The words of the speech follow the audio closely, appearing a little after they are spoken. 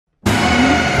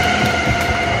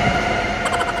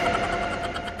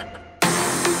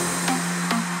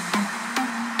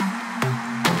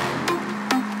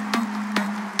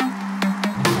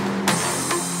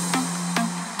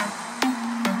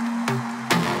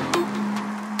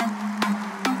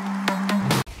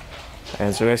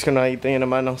And so guys, kung nakikita nyo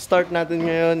naman, ang start natin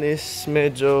ngayon is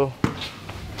medyo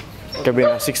gabi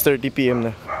na, 6:30 PM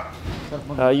na.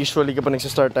 Usually kapag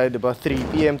nagsistart tayo, diba, 3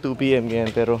 PM, 2 PM, ganyan.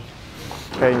 Pero,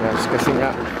 kaya nga, kasi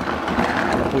nga,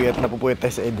 napupuyat tayo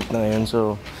sa edit na ngayon.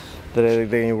 So,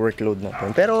 dala-dagdagan yung workload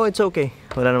natin. Pero, it's okay.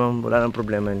 Wala namang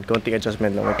problema. Konting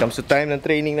adjustment lang. When it comes to time ng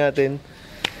training natin,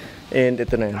 and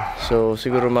ito na yun. So,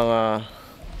 siguro mga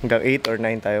hanggang 8 or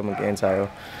 9 tayo mag-ensayo.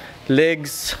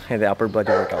 Legs, and the upper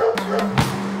body workout.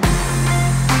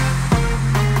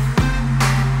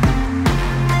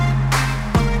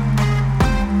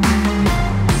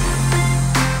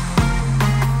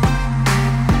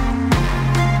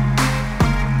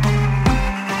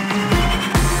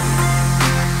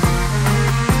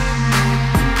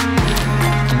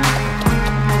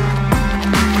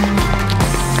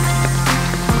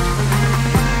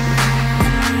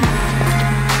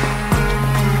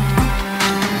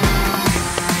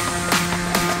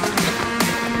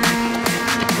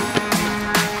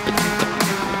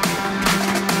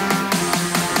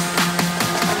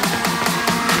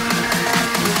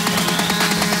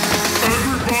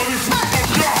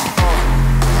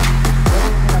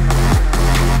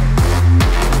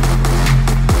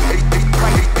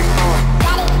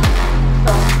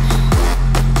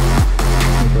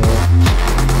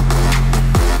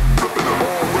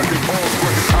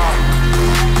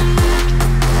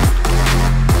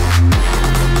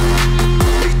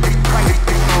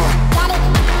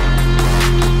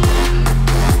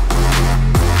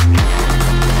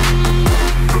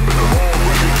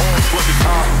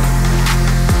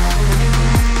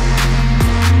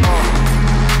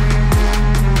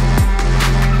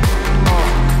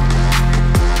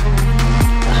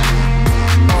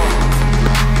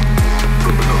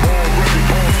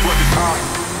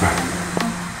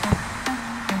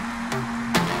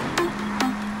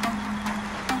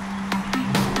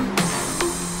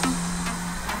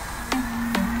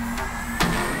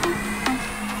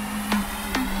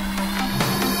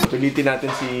 Pilitin natin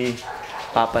si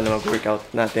Papa na mag-workout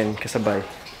natin kasabay.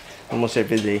 Almost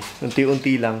every day.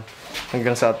 Unti-unti lang.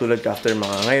 Hanggang sa tulad ka after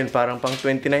mga ngayon. Parang pang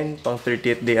 29, pang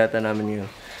 30th day ata namin yun.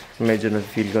 Medyo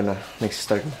na-feel ko na next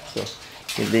start na. So,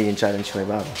 hindi yung challenge may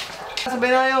Papa.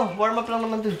 Sabay na kayo. Warm up lang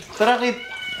naman dun. Tara, Kit.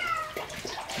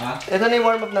 Ha? Ito na yung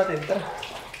warm up natin. Tara.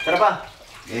 Tara pa.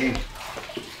 Okay.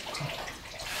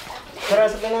 Tara,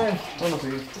 sabay na kayo. Ano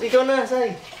sa'yo? Ikaw na,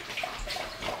 Sai.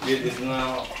 This na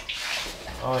ako.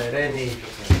 Okay, ready.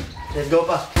 Let's go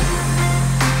pa. 2,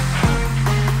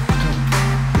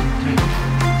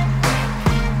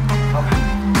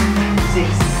 3,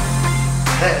 6,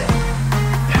 7.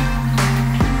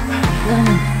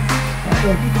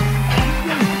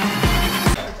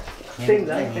 Ten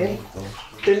lang, 10.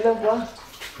 10 lang pa.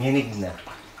 Hinig na.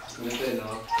 Ganito yun,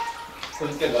 no?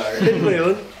 Full cagar. 10 mo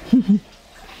yun?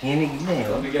 Hinig na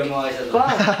yun. Bigyan mo kayo sa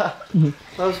Pa!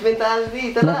 House mentality,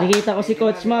 tara! Nakikita ko si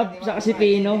Coach Mab, saka si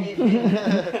Pino.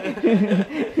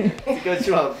 Si Coach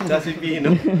Mab, saka si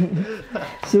Pino.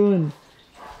 Soon.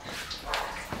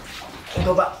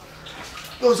 Ito ba?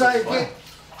 Go side, quick!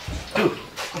 2,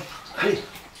 3.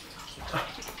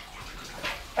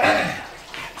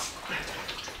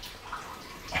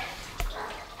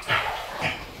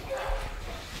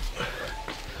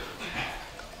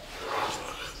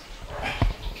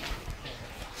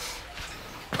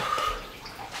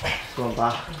 Kumang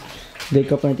pa. Day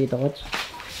ka pa ng Tito Coach?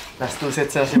 Last 2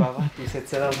 sets na si Papa. 2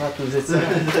 sets na lang pa. 2 sets na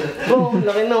lang. Oh,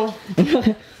 laki no.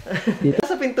 Dito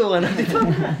sa pintuan na dito.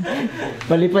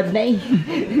 Palipad na eh.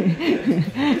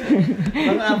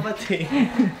 Pang-apat eh.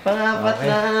 Pang-apat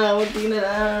na. Unti na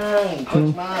lang.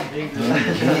 Coach Mab.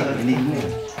 Hinig na.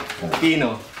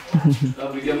 Pino.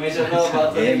 Bigyan mo siya na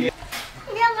bata.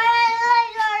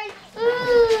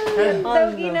 Daw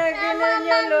ginaganon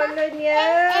niya, lolo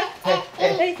niya.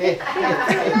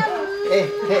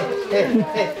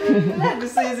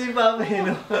 Gusto niya si Papa eh,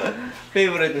 no?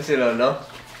 Favorite mo si Lolo?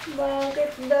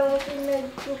 Bakit daw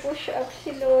pinag-push up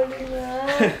si lolo niya?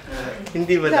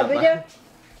 Hindi ba Sabi dapat? niya,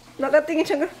 nakatingin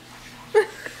siya.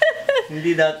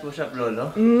 Hindi dapat push up, Lolo?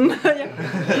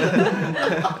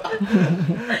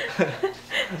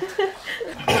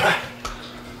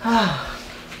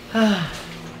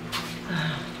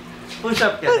 Push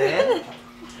up ka din?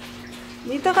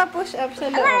 Dito ka push up sa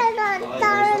loob.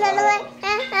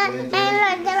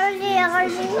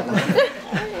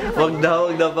 Wag daw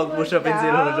pag-push upin si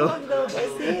Lolo. Wag daw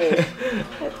kasi.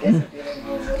 At kasi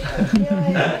pinag-push up niya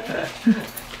eh.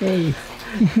 Hey.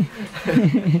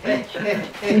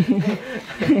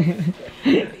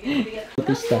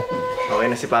 Pista. Okay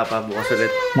na si Papa, bukas ulit.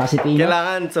 Nakasipino.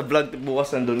 Kailangan sa vlog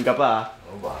bukas nandun ka pa.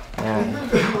 Yan.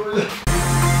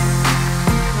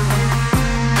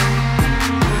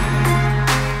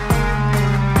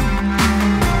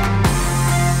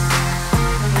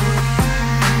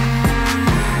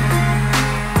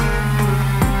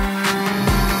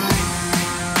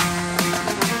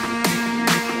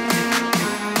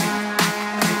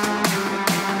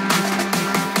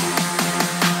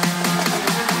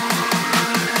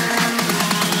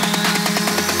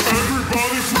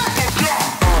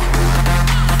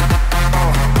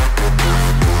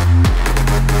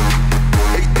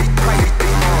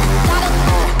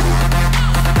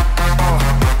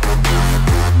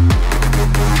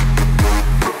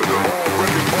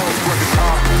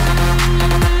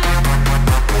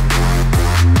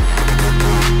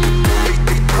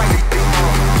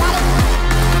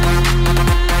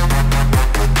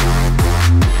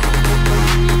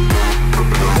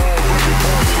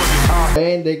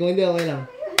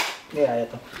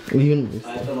 Yun.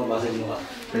 Ito, mabasin mo ka.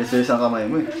 Kaya sa isang kamay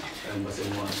mo eh. Ay,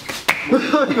 basin mo ka.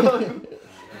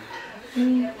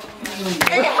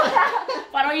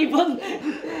 Parang ibon.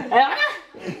 Ayoko na.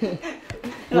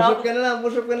 Push up ka na lang,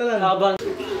 push up ka na lang. Laban.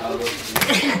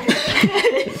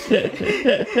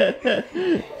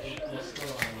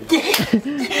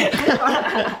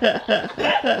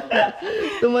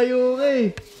 Tumayo ka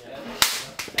eh.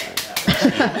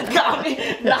 Dami.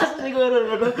 Lakas siguro.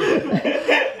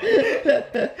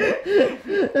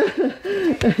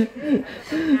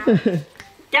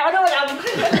 Kaya ano wala mo.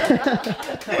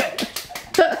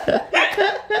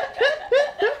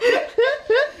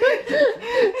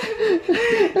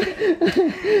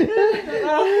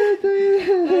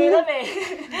 Hirap eh.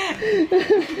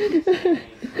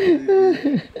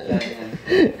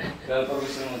 Kaya pag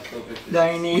gusto mo mag-tupit.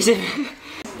 Dahil iniisip.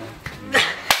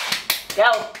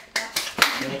 Ikaw.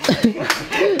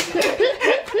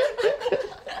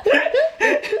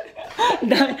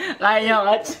 Kaya niyo,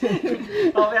 Kats.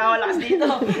 Okay, ako lakas dito.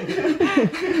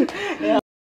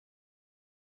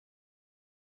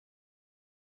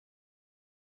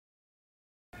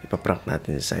 Ipaprank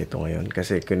natin si Saito ngayon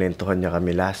kasi kinentuhan niya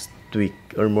kami last week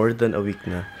or more than a week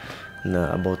na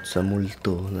about sa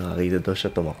multo. Nakakita daw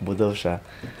siya, tumakbo daw siya.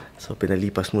 So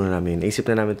pinalipas muna namin. Naisip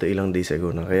na namin to ilang days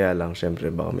ago na kaya lang syempre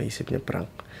baka maisip niya prank.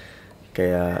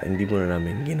 Kaya hindi muna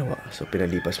namin ginawa. So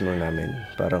pinalipas muna namin.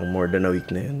 Parang more than a week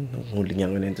na yun. Nung huli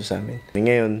niyang kinento sa amin.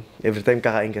 Ngayon, every time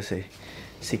kakain kasi,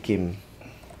 si Kim,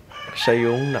 siya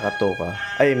yung nakatoka.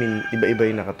 I mean, iba-iba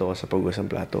yung nakatoka sa pagwas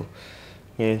ng plato.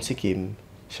 Ngayon si Kim,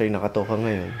 siya yung nakatoka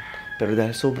ngayon. Pero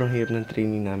dahil sobrang hirap ng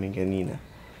training namin kanina,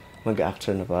 mag-act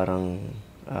siya na parang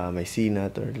may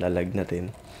sinat or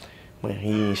lalagnatin.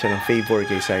 Mahihingi siya ng favor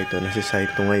kay Saito na si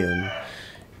Saito ngayon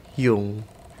yung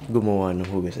gumawa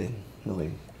ng hugasin.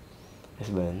 Okay. Yes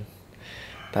ba yan?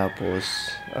 Tapos,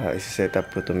 isi-set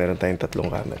up ko to. Meron tayong 3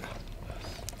 camera.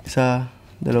 1,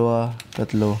 2,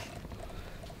 3.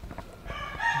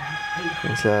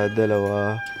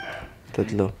 1, 2,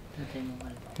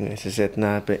 3.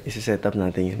 Isi-set up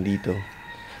natin yung dito.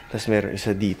 Tapos meron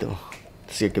isa dito.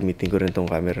 Tapos gagamitin ko rin tong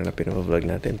camera na pinapa-vlog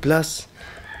natin. Plus,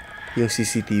 yung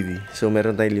CCTV. So,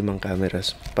 meron tayong 5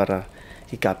 cameras para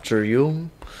i-capture yung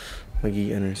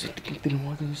ano. So, tignan mo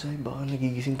natin yung sa'yo. Baka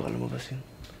nagigising, baka lumabas yun.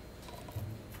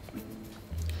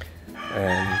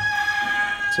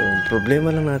 So,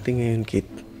 problema lang natin ngayon, Kit.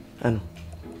 Ano?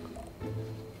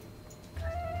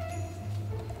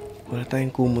 Wala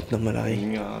tayong kumot na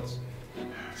malaki.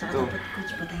 Ito.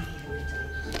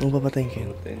 Ano papatayin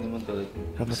kayo? Patayin naman talaga.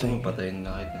 Gusto Papatayin mo patayin na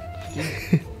kahit na.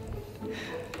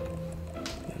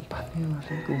 Yan, paano yung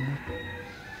natin kumot?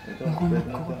 Ito, kumot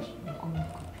ko.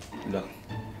 Wala.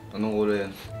 Anong kulay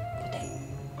yan?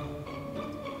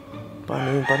 Paano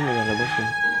yun? Paano lalabas yun?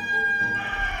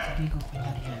 Sabi ko,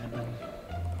 kunyari lalaban.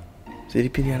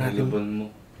 Silipin nga natin. Lalaban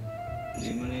mo. Hindi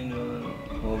mo na yun.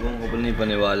 Habang ko pa na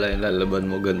ipaniwala yung lalaban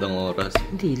mo gandang oras.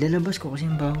 Hindi, lalabas ko kasi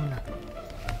yung baho na.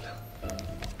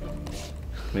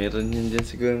 Meron yun dyan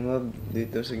siguro Mab.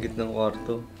 Dito sa gitnang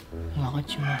kwarto.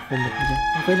 Bakit yung mga kumot mo dyan?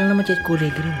 Okay lang naman kahit kulay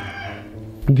green.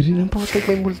 Green ang patak.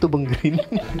 May multo bang green?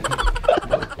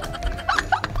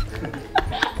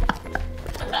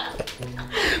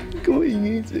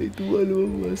 Kumaingay sa ito.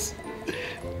 Lumabas.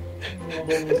 Mga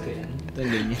bangos ko yan. Ito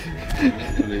ganyan.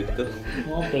 Dito.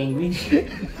 Mga penguin.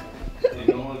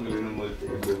 Hindi mo gawin ng multi.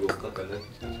 Ibulok ka pala.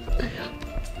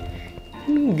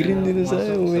 Green din na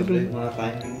sa'yo.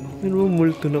 Meron mo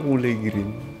multo na kulay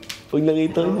green. Pag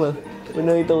nakita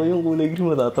ko yung kulay green,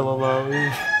 matatawa pa ako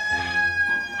yun.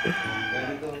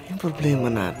 Yung problema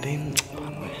natin.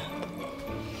 Paano yan?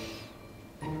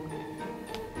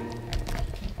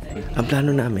 Ang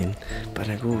plano namin,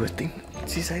 para nag-ugating,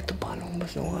 si Saito paano kung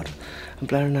mas ng araw? Ang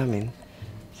plano namin,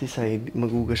 si Sai,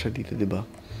 mag-ugas siya dito, di ba?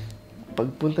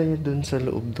 Pagpunta niya dun sa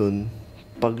loob dun,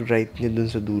 pag right niya dun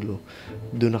sa dulo,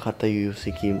 dun nakatayo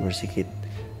si Kim or si Kit.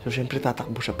 So, syempre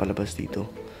tatakbo siya palabas dito.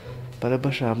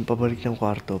 Palabas siya, pabalik ng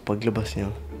kwarto. Paglabas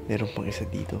niya, meron pang isa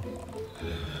dito.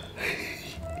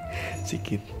 Si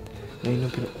Kit. Ngayon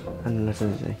ang ano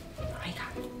nasan siya? Ay ka.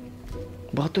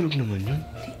 Baka tulog naman yun.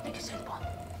 Hindi, nag-cellphone.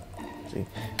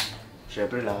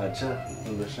 Syempre, lakad siya.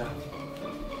 Tulog siya.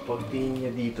 Pagtingin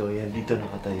niya dito, yan, dito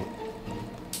nakatayo.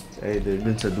 Either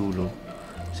dun sa dulo.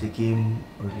 Si Kim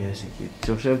or kaya si Kit.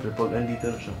 So, syempre, pag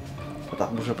andito na siya,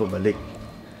 patakbo siya pabalik.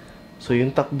 So,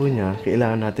 yung takbo niya,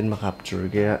 kailangan natin makapture.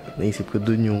 Kaya, naisip ko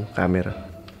dun yung camera.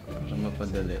 Para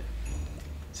mapadali.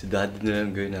 Si Daddy na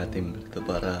lang gawin natin ito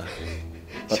para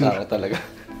patakot talaga.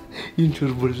 Yung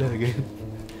churbol lagi.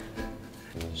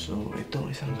 So, ito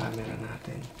ang isang camera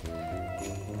natin.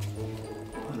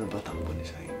 Paano ba takbo ni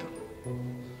Saito?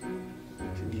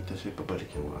 Kasi dito, so ipabalik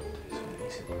yung kwarto. So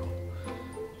naisip ko,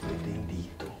 pwede yung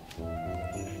dito.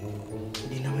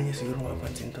 Hindi naman niya siguro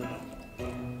mapansin to, no?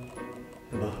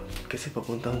 Diba? Kasi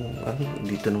papuntang,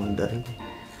 dito naman daan.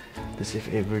 Tapos if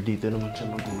ever dito naman siya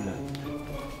magulat,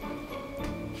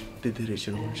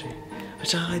 didiretso naman siya. At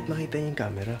saka kahit makita niya yung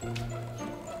camera.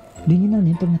 Hindi niya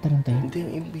na pag natarantay. Hindi,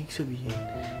 ang ibig sabihin,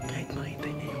 kahit makita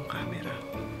niya yung camera,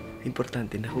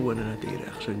 importante, nakuha na natin yung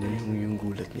reaction niya, yung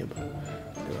gulat niya ba?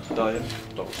 Diba? Tayo,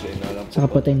 tapos ay nalang po. Saka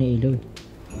patay na ilaw.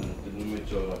 Tignan mo yung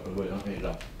tsura, pag walang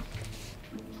ilaw.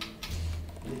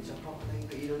 Saan pa ako tayong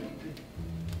kailaw dito eh?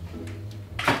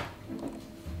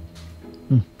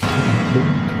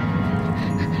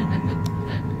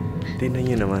 Tingnan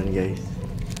nyo naman guys.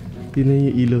 Tingnan nyo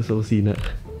yung ilaw sa kusina.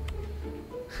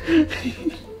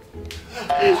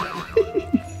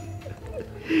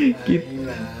 Cute.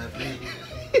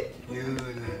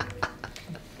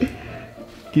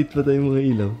 Cute pa tayong mga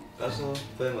ilaw. Kaso,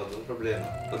 tayo ang problema.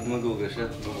 Pag magugas siya,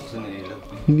 bubuksan yung ilaw.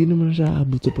 Hindi naman siya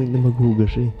aabot sa point na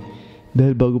maghugas siya eh.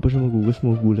 Dahil bago pa siya maghugas,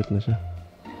 magugulat na siya.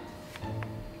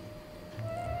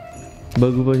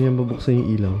 Bago pa niya mabuksan yung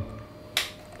ilaw.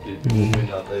 Dito mo may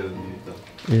natayo dito.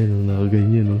 Ayan o,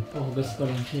 nakaganyan o. Pahugas pa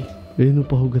lang siya. Ayan o,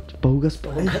 pahugas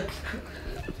pa.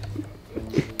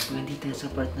 Nandito sa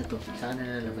part na to, saan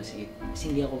na lalabas eh.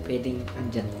 Kasi hindi ako pwedeng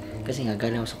andyan. Kasi nga,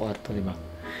 galing ako sa kwarto, di ba?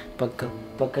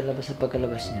 Pagkalabas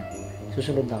niya,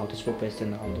 susunod na ako, tapos pupwesto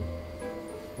na ako doon.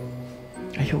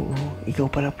 Ay oo, ikaw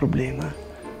pala problema.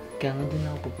 Kaya nga doon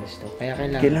ako pupwesto. Kaya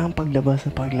Kailangan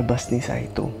paglabas ni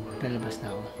Saito. lalabas na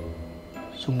ako.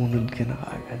 Sumunod ka na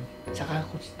kaagad. Saka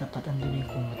ako, dapat andun yung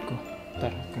kumot ko.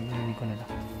 Para tanggalin ko na lang.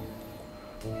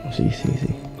 Sige.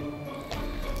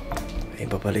 Ay,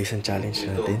 pa pala isang challenge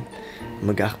natin.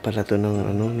 Mag-act pala to ng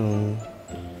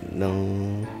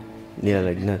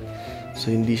nilalagnat.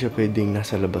 So, hindi siya pwedeng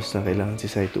nasa labas na. Kailangan si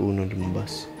Saito unang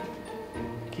lumabas.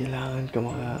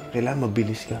 Kailangan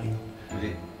mabilis ka.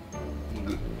 Hindi.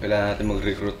 Kailangan natin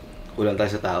mag-recruit. Kulang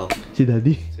tayo sa tao. Si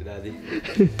Daddy. Si Daddy.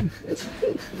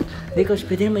 Hindi, Coach,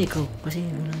 pwede naman ikaw. Kasi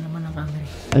wala naman ang camera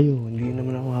eh. Ayo, hindi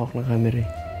naman ako hawak ng camera eh.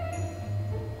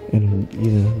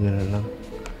 Gano'n lang.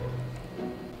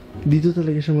 Dito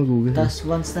talaga siya magugas. Tapos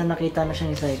once na nakita na siya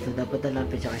ni Saito, dapat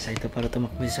lalapit siya kay Saito para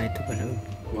tumakbo si Saito pala.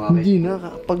 Hindi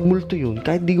na, pag multo yun,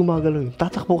 kahit di gumagalaw yun,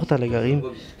 tatakbo ka talaga rin.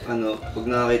 Pag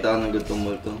nakakita ka ng gantong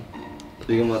multo,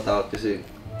 hindi ka matakot kasi.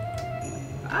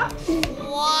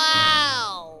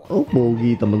 Oh,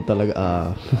 pogi naman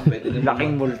talaga Pwede na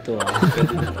Laking multo ah.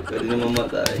 Pwede na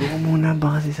mamatay. Buka muna,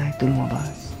 baka si Saito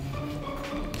lumabas.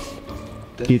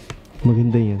 Kit,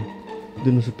 maganda yan.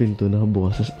 Doon sa pinto,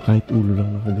 nakabukas, kahit ulo lang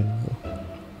nakagano.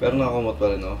 Pero nakakumot pa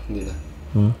rin ako. Hindi na.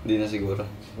 Ha? Hindi na siguro.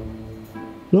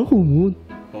 Nakakumot.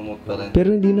 Kumot pa rin.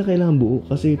 Pero hindi na kailangan buo,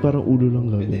 kasi parang ulo lang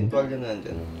Pwede gagano. yung tuwalya na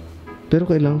nandyan. Pero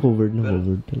kailangan covered na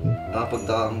covered talaga.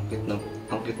 Nakapagtaka ang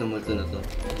cute na multo na to.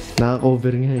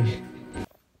 Naka-cover nga eh.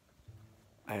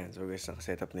 Ayan, so guys,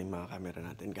 nakaset up na yung mga camera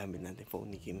natin. Gamit natin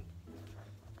phone ni Kim.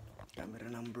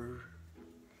 Camera number.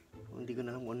 Hindi ko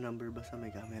na alam kung number, basta may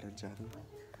camera dyan.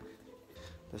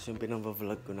 Tapos yung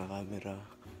pinang-vlog ko na camera,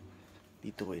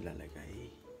 dito ko ilalagay.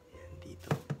 Ayan,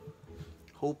 dito.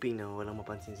 Hoping na walang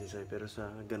mapansin si Sai, pero sa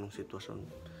ganong sitwasyon,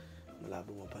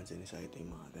 malabo mapansin ni Sai ito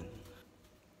yung mga ganun.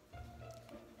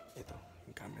 Ito,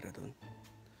 yung camera doon.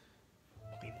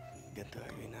 Okay, ganito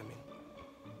gagawin namin.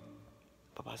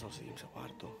 Papasok si Kim sa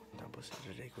kwarto, tapos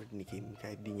i-record ni Kim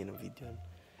kahit di niya ng video.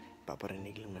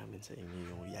 Paparinig lang namin sa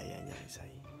inyo yung yaya niya kay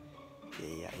Sai.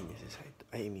 Yayayain niya si Saito.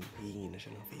 I mean, hihingi na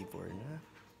siya ng favor na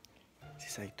si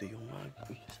Saito yung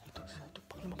Uy, Saito,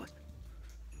 pag lumabas.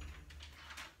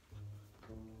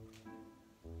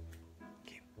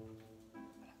 Kim.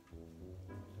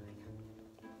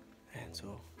 Ayan,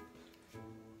 so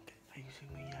ayusin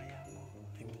mo yung yaya mo.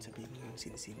 I mean, sabihin mo yung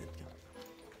sinisinat ka.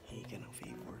 Hingi ka ng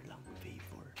favor lang.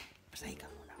 Favor. Basta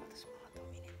ikaw muna ako tapos mga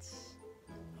 2 minutes.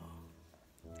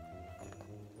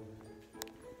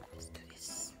 Let's do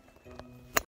this.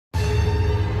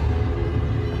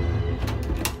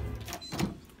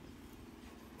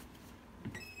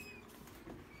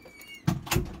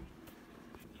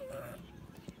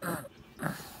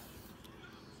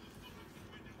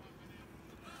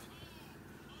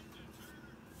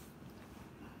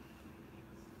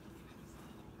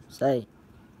 Sai.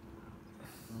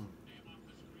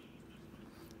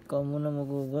 Ikaw muna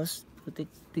magugas.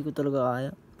 Putik, di ko talaga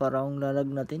kaya. Para akong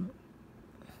lalagnatin.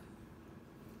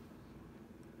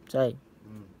 Sai.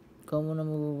 Ikaw muna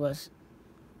magugas.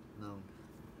 No.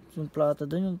 Yung plato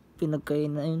doon, yung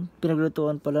pinagkainan, yung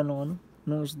pinaglutuan pala nung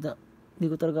isda.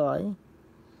 Di ko talaga kaya.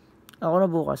 Ako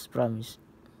na bukas, promise.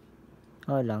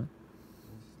 Okay lang.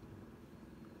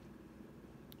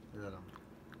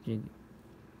 Sige.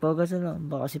 Pagkasa lang.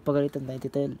 Baka kasi pagalitan tayo,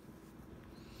 Titel.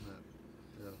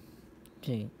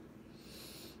 Sige.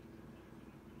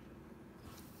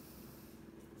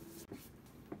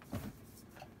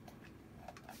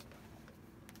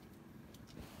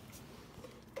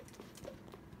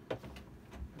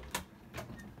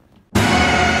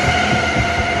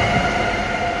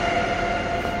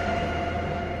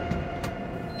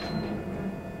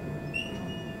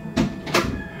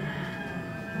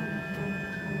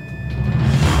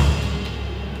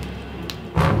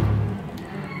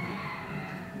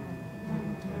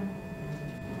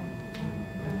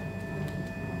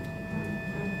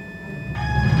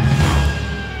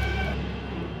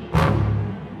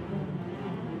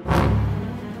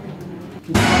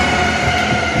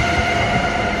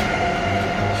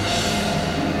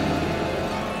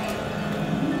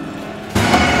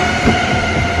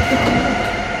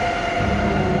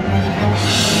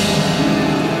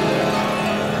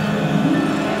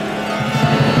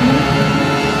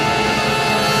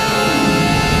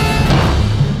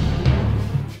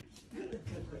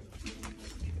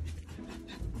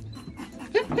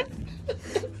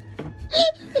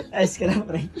 Ayos ka lang,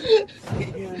 pre.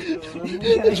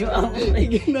 Ay,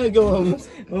 ginagawa mo.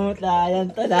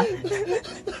 Mumutlayan tala.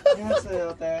 Yan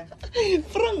sa'yo, te.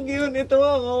 Prank yun. Ito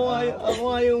ako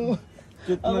nga yung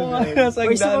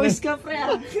nasagdanan. Voice ka, pre.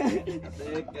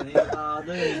 Te, kanina pa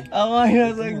ako eh. Ako nga yung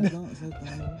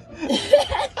nasagdanan.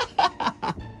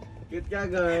 Cute ka,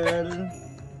 girl.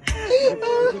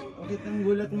 Bakit ang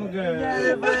gulat mo, girl?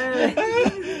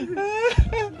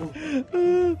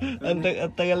 Ang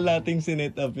tagal nating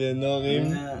sinet up yan, no, Kim?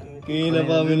 Kaya na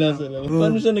pa kami nasa labas.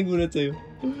 Paano siya nagulat sa'yo?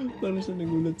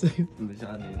 Hindi siya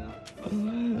kanina.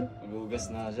 Magugas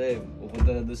na siya eh. Pupunta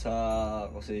na doon sa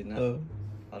kusina.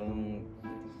 Parang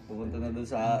pupunta na doon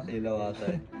sa ilaw ata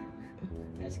eh.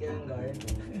 Ayos ka lang, guard.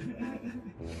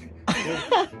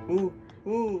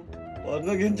 Parang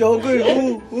naging joke eh.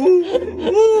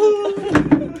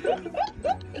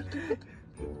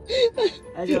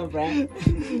 Ayos ka lang, pre.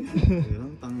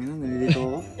 Ayun, tangina, nalilito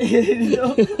ako.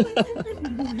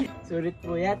 Sulit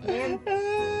po yan, man.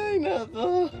 Ay,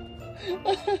 nako.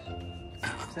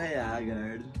 Saya,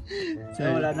 girl. So,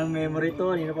 wala nang memory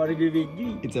to. Hindi na pa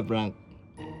nagbibigay. It's a prank.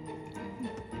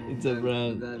 It's a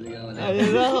prank. Dali ka wala. Ayun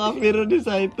na, kapiro ni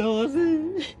Saito kasi.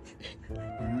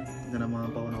 Hindi na mga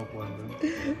pa ako nakupuan doon.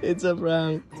 It's a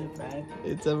prank. It's a prank.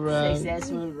 It's a prank.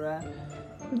 Successful, bro.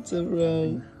 It's a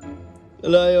prank.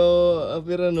 Wala yung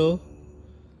apira, no?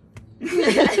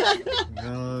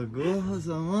 Gago,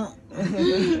 sama.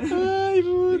 Ay,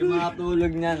 Hindi ka puto.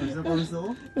 makatulog niyan. Sa pulso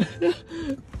ko?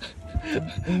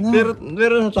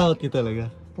 Pero natakot ka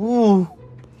talaga. Oo.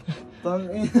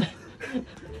 Tangina.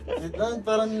 Wait lang,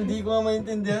 parang hindi ko nga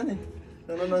maintindihan eh.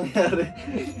 Ano nangyari?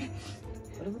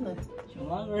 Ano ba na?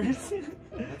 Shumangers.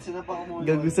 Ba't sila pa kumulong?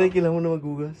 Gagusay, kailangan mo na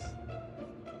maghugas.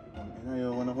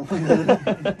 Ayoko na kumulong.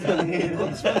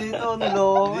 Coach pa dito,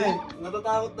 niloko eh.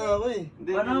 Natatakot na ako eh.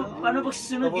 Paano pag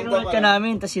susunod, Papunta kinulat pa ka lang.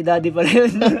 namin, tas si daddy pala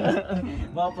yun.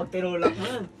 Baka pag tinulak mo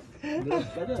yun. Drop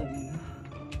ka dun.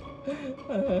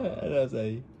 Ano,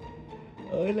 Say?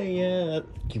 Okay lang yan.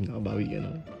 Kim, nakabawi ka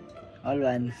na. All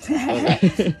one.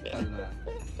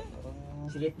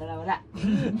 Silit na lang wala.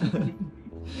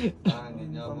 Hindi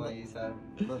niyo ako maisan.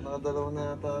 Nakadalaw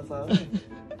na yata sa akin.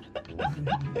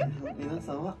 Ina,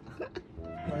 sawa.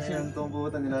 Ayan, itong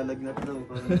puta, nilalagnat daw.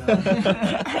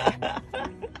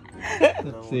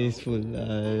 Successful.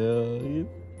 Ayun.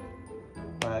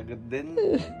 Pagod din.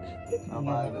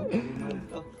 Pagod.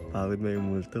 Pagod mo yung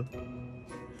multo.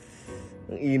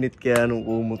 Ang init kaya nung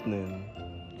kumot na yun.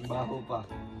 Baho pa.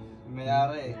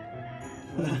 Mayari eh.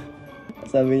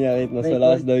 Sabi niya kahit mas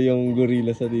malakas daw yung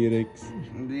gorilla sa T-Rex.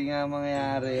 Hindi nga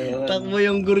mangyayari yun. Takbo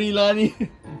yung gorilla ni.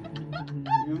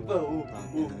 Yun ba?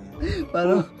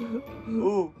 Paano?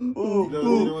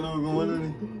 Hindi mo na gumanon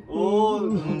eh.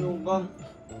 Ano ba?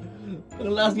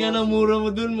 Ang lakas nga ng mura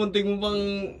mo dun. Muntik mo pang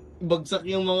bagsak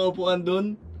yung mga upuan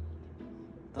dun.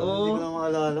 Hindi ko na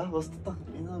maalala. Basta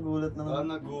nagulat na.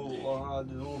 Nagulat.